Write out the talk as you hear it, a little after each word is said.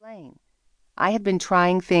I had been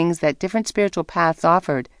trying things that different spiritual paths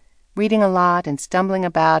offered, reading a lot and stumbling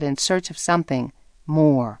about in search of something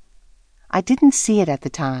more. I didn't see it at the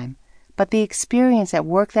time, but the experience at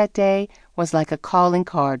work that day was like a calling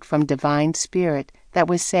card from Divine Spirit that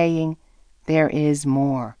was saying, there is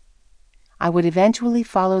more. I would eventually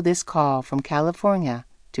follow this call from California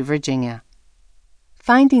to Virginia.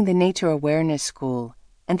 Finding the Nature Awareness School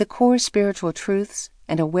and the core spiritual truths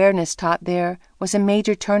and awareness taught there was a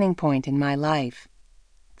major turning point in my life.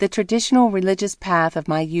 The traditional religious path of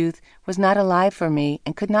my youth was not alive for me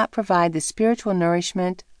and could not provide the spiritual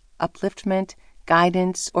nourishment, upliftment,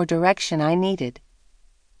 guidance, or direction I needed.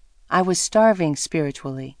 I was starving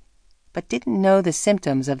spiritually, but didn't know the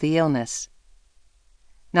symptoms of the illness.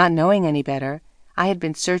 Not knowing any better, I had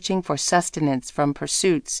been searching for sustenance from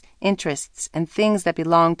pursuits, interests, and things that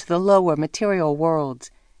belonged to the lower material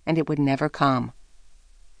worlds, and it would never come.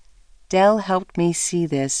 Del helped me see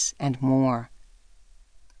this and more.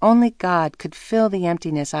 Only God could fill the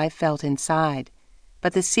emptiness I felt inside,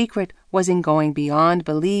 but the secret was in going beyond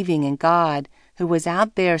believing in God, who was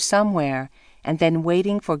out there somewhere, and then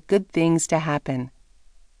waiting for good things to happen.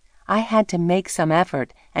 I had to make some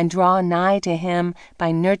effort and draw nigh to Him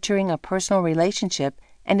by nurturing a personal relationship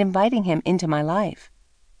and inviting Him into my life.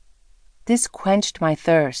 This quenched my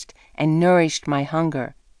thirst and nourished my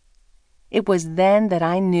hunger. It was then that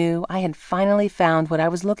I knew I had finally found what I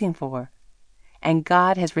was looking for, and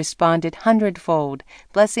God has responded hundredfold,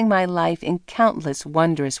 blessing my life in countless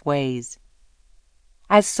wondrous ways.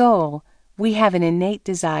 As soul, we have an innate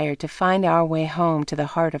desire to find our way home to the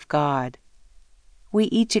heart of God. We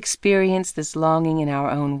each experience this longing in our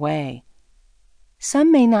own way. Some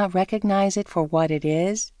may not recognize it for what it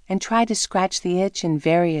is and try to scratch the itch in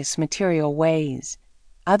various material ways.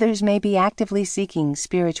 Others may be actively seeking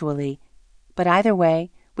spiritually, but either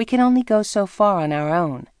way, we can only go so far on our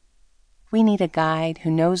own. We need a guide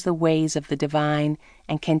who knows the ways of the divine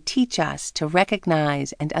and can teach us to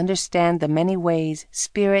recognize and understand the many ways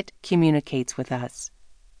Spirit communicates with us.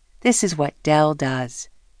 This is what Del does.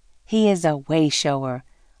 He is a way-shower,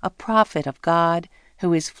 a prophet of God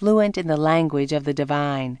who is fluent in the language of the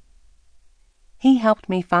divine. He helped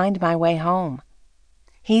me find my way home.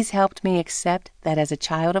 He's helped me accept that as a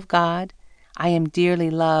child of God, I am dearly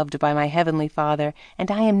loved by my Heavenly Father,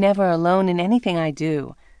 and I am never alone in anything I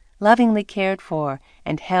do, lovingly cared for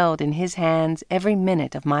and held in His hands every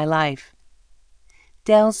minute of my life.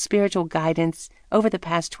 Del's spiritual guidance over the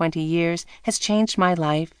past 20 years has changed my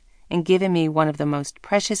life and given me one of the most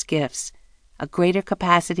precious gifts, a greater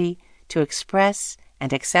capacity to express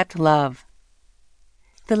and accept love.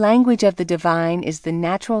 The language of the divine is the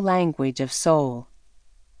natural language of soul.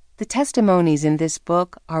 The testimonies in this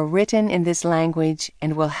book are written in this language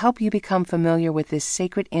and will help you become familiar with this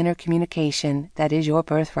sacred inner communication that is your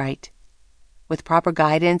birthright. With proper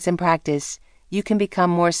guidance and practice, you can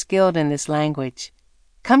become more skilled in this language,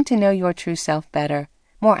 come to know your true self better,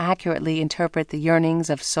 more accurately interpret the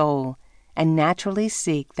yearnings of soul, and naturally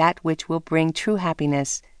seek that which will bring true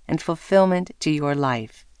happiness and fulfillment to your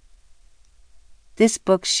life. This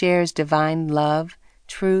book shares divine love,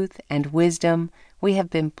 truth, and wisdom we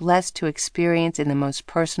have been blessed to experience in the most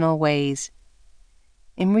personal ways.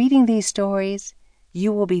 In reading these stories,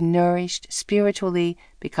 you will be nourished spiritually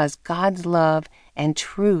because God's love and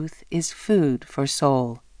truth is food for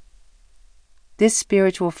soul. This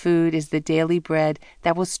spiritual food is the daily bread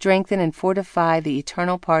that will strengthen and fortify the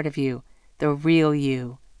eternal part of you, the real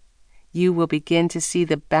you. You will begin to see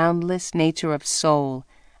the boundless nature of soul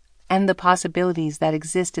and the possibilities that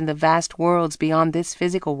exist in the vast worlds beyond this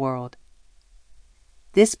physical world.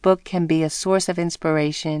 This book can be a source of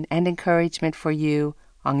inspiration and encouragement for you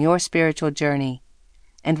on your spiritual journey,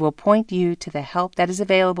 and will point you to the help that is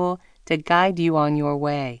available to guide you on your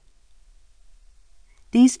way.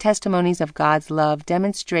 These testimonies of God's love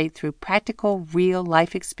demonstrate through practical, real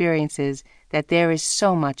life experiences that there is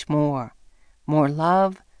so much more. More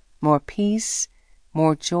love, more peace,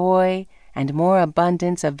 more joy, and more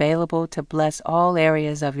abundance available to bless all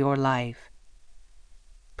areas of your life.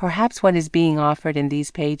 Perhaps what is being offered in these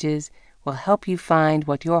pages will help you find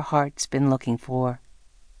what your heart's been looking for.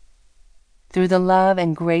 Through the love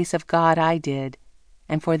and grace of God I did,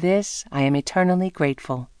 and for this I am eternally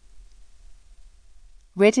grateful.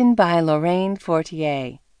 Written by Lorraine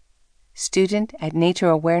Fortier, student at Nature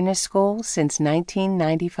Awareness School since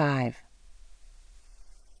 1995.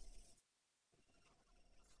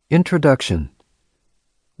 Introduction.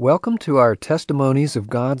 Welcome to our Testimonies of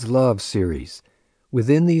God's Love series.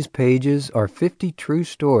 Within these pages are 50 true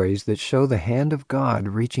stories that show the hand of God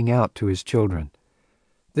reaching out to His children.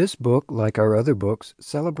 This book, like our other books,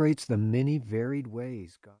 celebrates the many varied ways God